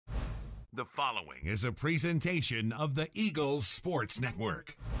The following is a presentation of the Eagles Sports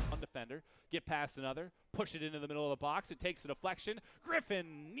Network. One defender, get past another, push it into the middle of the box. It takes a deflection.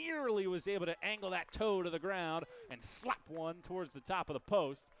 Griffin nearly was able to angle that toe to the ground and slap one towards the top of the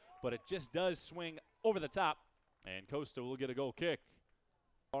post, but it just does swing over the top, and Costa will get a goal kick.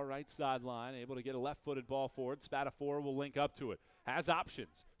 All right sideline, able to get a left-footed ball forward. Spatafor will link up to it. Has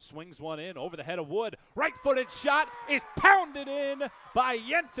options. Swings one in over the head of Wood. Right-footed shot is pounded in by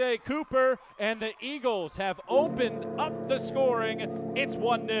Yente Cooper, and the Eagles have opened up the scoring. It's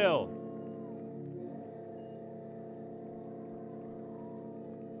 1-0.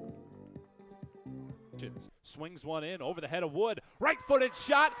 Swings one in over the head of Wood. Right-footed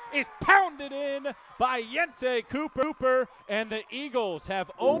shot is pounded in by Yente Cooper, and the Eagles have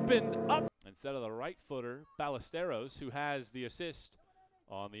opened up. Instead of the right-footer, Ballesteros, who has the assist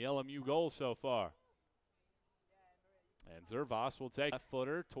on the LMU goal so far. And Zervas will take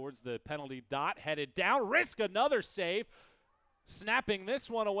left-footer towards the penalty dot, headed down, risk another save. Snapping this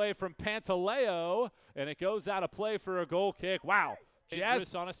one away from Pantaleo, and it goes out of play for a goal kick. Wow,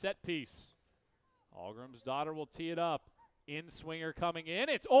 Jazz on a set piece. Algrim's daughter will tee it up. In-swinger coming in.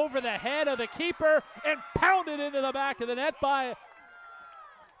 It's over the head of the keeper and pounded into the back of the net by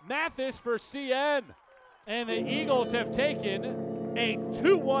Mathis for CN. And the Eagles have taken a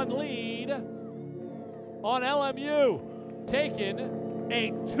 2-1 lead on LMU. Taken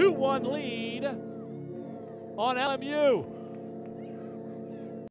a 2-1 lead on LMU.